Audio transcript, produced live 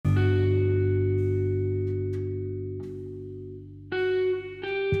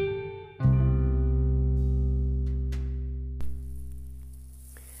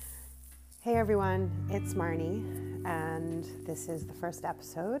everyone, it's Marnie, and this is the first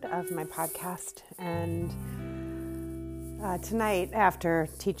episode of my podcast. And tonight, after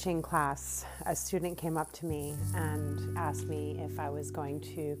teaching class, a student came up to me and asked me if I was going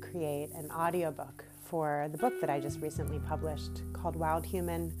to create an audiobook for the book that I just recently published called Wild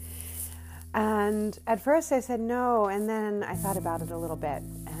Human. And at first I said no, and then I thought about it a little bit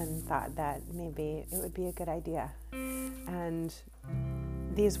and thought that maybe it would be a good idea. And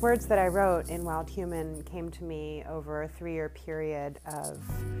these words that I wrote in Wild Human came to me over a 3-year period of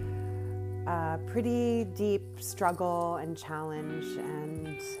pretty deep struggle and challenge,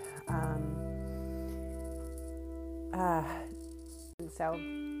 and so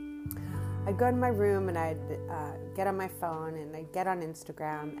I'd go to my room and I'd get on my phone and I'd get on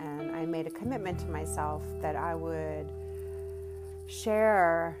Instagram, and I made a commitment to myself that I would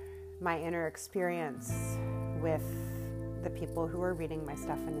share my inner experience with the people who were reading my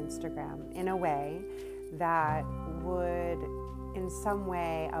stuff on Instagram in a way that would in some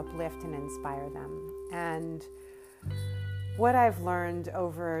way uplift and inspire them. And what I've learned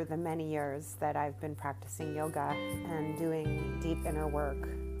over the many years that I've been practicing yoga and doing deep inner work,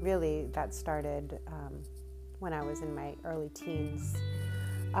 really that started when I was in my early teens,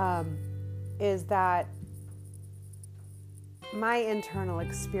 is that my internal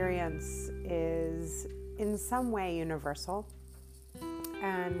experience is in some way universal.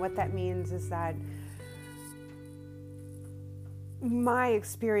 And what that means is that my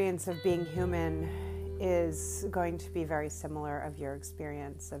experience of being human is going to be very similar of your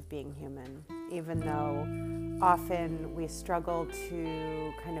experience of being human, even though often we struggle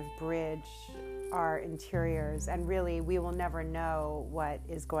to kind of bridge our interiors, and really we will never know what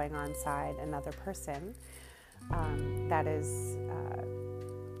is going on inside another person. That is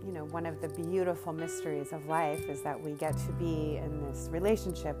one of the beautiful mysteries of life, is that we get to be in this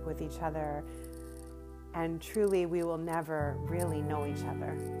relationship with each other, and truly we will never really know each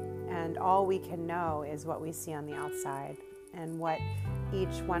other. And all we can know is what we see on the outside and what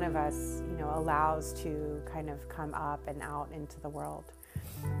each one of us, allows to kind of come up and out into the world.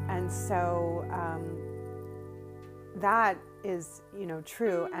 And so that is,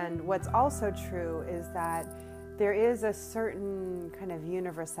 true. And what's also true is that there is a certain kind of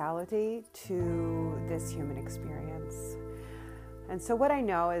universality to this human experience. And so what I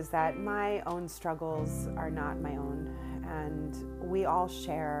know is that my own struggles are not my own, and we all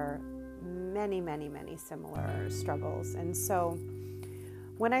share many, many, many similar struggles. And so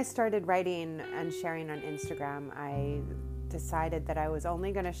when I started writing and sharing on Instagram, I decided that I was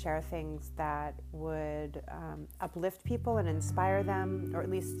only going to share things that would uplift people and inspire them, or at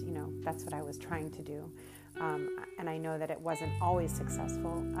least, that's what I was trying to do. And I know that it wasn't always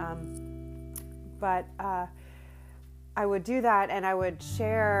successful, but I would do that, and I would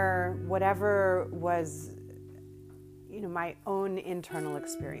share whatever was, my own internal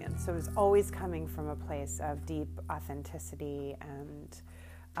experience. So it was always coming from a place of deep authenticity, and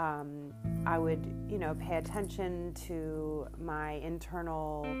I would, pay attention to my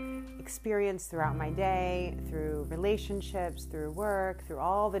internal experience throughout my day, through relationships, through work, through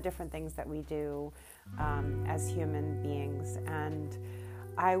all the different things that we do as human beings. And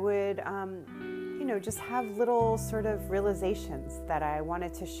I would, just have little sort of realizations that I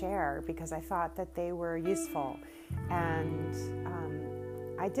wanted to share because I thought that they were useful. And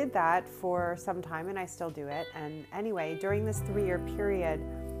I did that for some time, and I still do it. And anyway, during this 3-year period,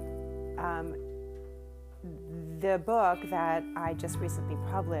 the book that I just recently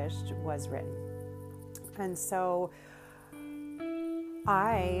published was written. And so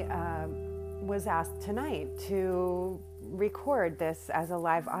I was asked tonight to record this as a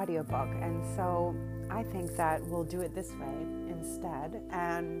live audiobook. And so I think that we'll do it this way instead.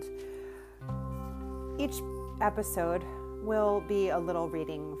 And each episode will be a little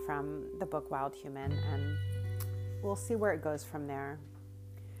reading from the book Wild Human, and we'll see where it goes from there.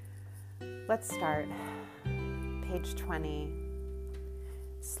 Let's start. Page 20.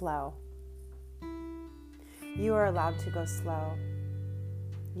 Slow. You are allowed to go slow.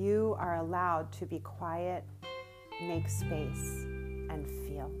 You are allowed to be quiet, make space, and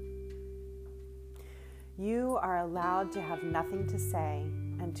feel. You are allowed to have nothing to say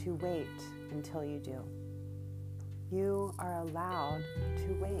and to wait until you do. You are allowed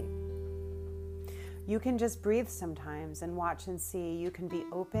to wait. You can just breathe sometimes and watch and see. You can be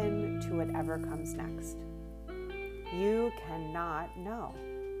open to whatever comes next. You cannot know,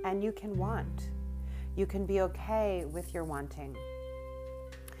 and you can want. You can be okay with your wanting.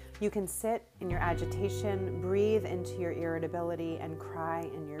 You can sit in your agitation, breathe into your irritability, and cry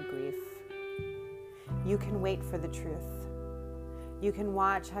in your grief. You can wait for the truth. You can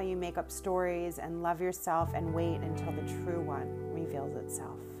watch how you make up stories and love yourself and wait until the true one reveals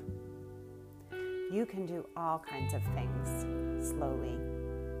itself. You can do all kinds of things slowly.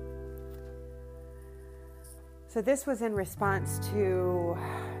 So this was in response to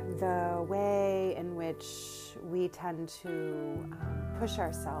the way in which we tend to push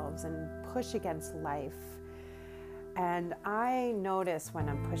ourselves and push against life. And I notice when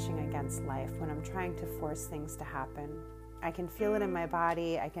I'm pushing against life, when I'm trying to force things to happen. I can feel it in my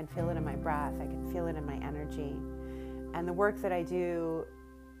body, I can feel it in my breath, I can feel it in my energy. And the work that I do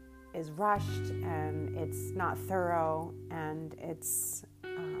is rushed, and it's not thorough, and it's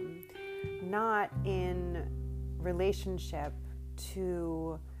not in relationship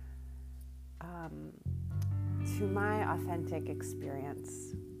to my authentic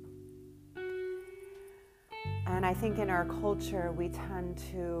experience. And I think in our culture, we tend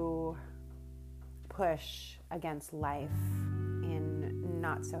to push against life in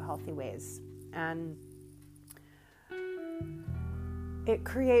not so healthy ways. And it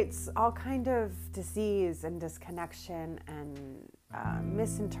creates all kind of disease and disconnection and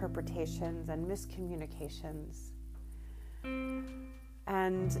misinterpretations and miscommunications.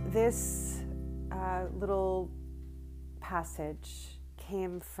 And this little passage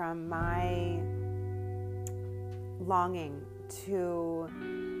came from my longing to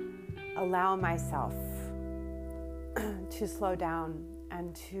allow myself to slow down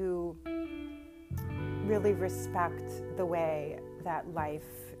and to really respect the way that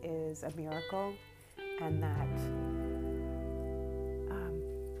life is a miracle, and that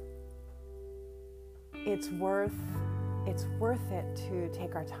it's worth it to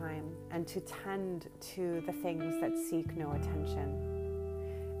take our time and to tend to the things that seek no attention,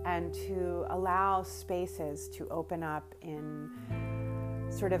 and to allow spaces to open up in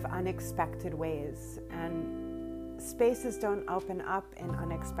sort of unexpected ways. And spaces don't open up in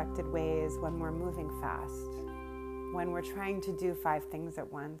unexpected ways when we're moving fast, when we're trying to do 5 things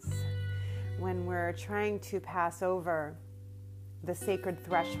at once, when we're trying to pass over the sacred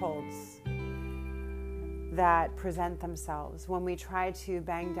thresholds that present themselves, when we try to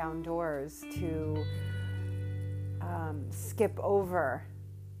bang down doors to skip over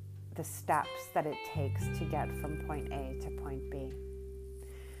the steps that it takes to get from point A to point B.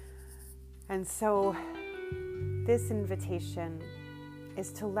 And so this invitation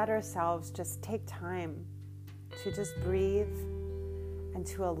is to let ourselves just take time to just breathe and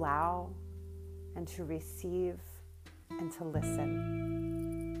to allow and to receive and to listen.